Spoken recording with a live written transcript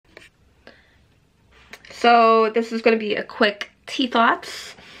So this is going to be a quick tea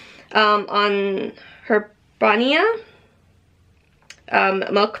thoughts on Herbania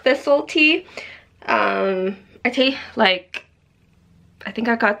milk thistle tea. I think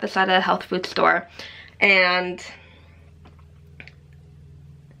I got this at a health food store, and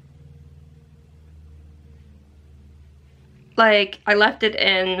like I left it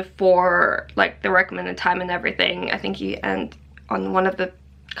in for like the recommended time and everything. I think and on one of the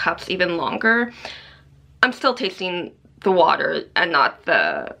cups even longer. I'm still tasting the water and not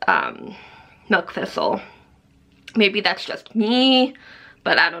the milk thistle. Maybe that's just me,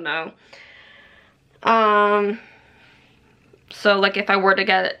 but I don't know. So like if I were to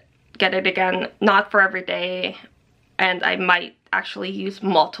get it again, not for every day, and I might actually use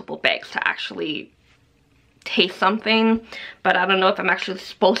multiple bags to actually taste something, but I don't know if I'm actually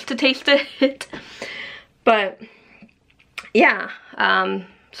supposed to taste it. But yeah,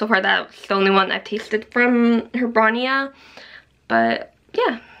 so far that's the only one I've tasted from Herbania. But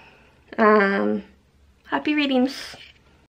yeah, happy readings.